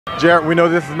Jarrett, we know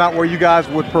this is not where you guys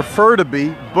would prefer to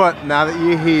be, but now that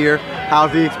you're here,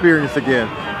 how's the experience again?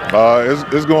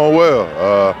 It's going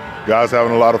well. Guys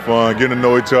having a lot of fun, getting to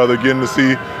know each other, getting to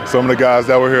see some of the guys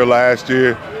that were here last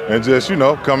year, and just,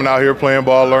 coming out here playing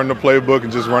ball, learning the playbook,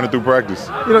 and just running through practice.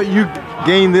 You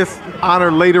gained this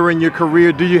honor later in your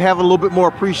career. Do you have a little bit more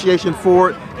appreciation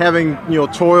for it, having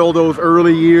toiled those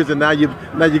early years, and now you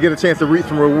get a chance to reap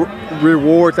some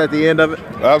rewards at the end of it?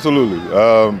 Absolutely.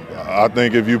 I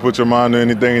think if you put your mind to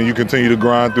anything and you continue to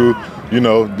grind through,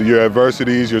 your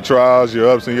adversities, your trials, your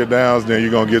ups and your downs, then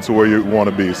you're going to get to where you want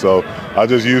to be. So I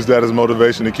just use that as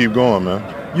motivation to keep going,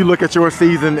 man. You look at your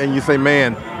season and you say,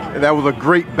 man, that was a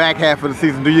great back half of the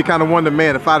season. Do you kind of wonder,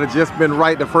 man, if I'd have just been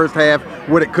right the first half,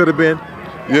 what it could have been?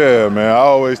 Yeah, man, I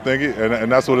always think it,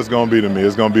 and that's what it's going to be to me.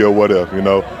 It's going to be a what if,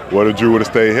 What if Drew would have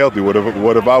stayed healthy? What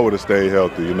if I would have stayed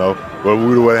healthy, But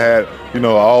we would have had,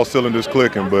 all cylinders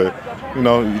clicking, but,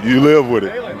 you live with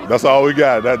it. That's all we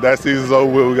got. That season's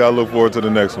over with. We got to look forward to the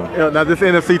next one. Now, this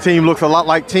NFC team looks a lot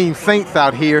like Team Saints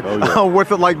out here. Oh, yeah. What's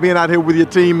it like being out here with your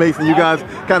teammates and you guys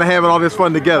kind of having all this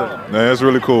fun together? Man, it's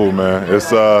really cool, man.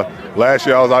 It's last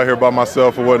year I was out here by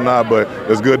myself or whatnot, but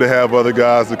it's good to have other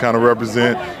guys to kind of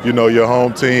represent, your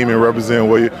home team and represent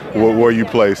where you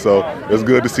play. So it's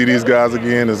good to see these guys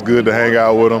again. It's good to hang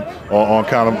out with them on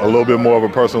kind of a little bit more of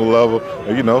a personal level.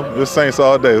 And, it's Saints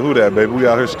all day. Who that, baby? We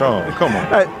out here strong. Come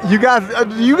on. Do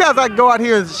you guys like go out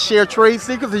here and share trade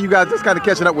secrets, or you guys just kind of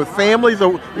catching up with families,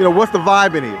 or what's the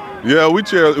vibe in here? Yeah, we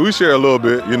share a little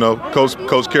bit.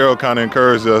 Coach Carroll kind of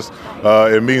encouraged us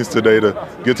in meetings today to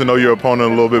get to know your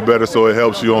opponent a little bit better, so it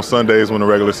helps you on Sundays when the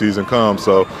regular season comes.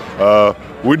 So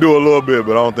we do a little bit,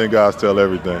 but I don't think guys tell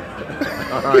everything.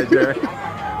 All right, Jerry.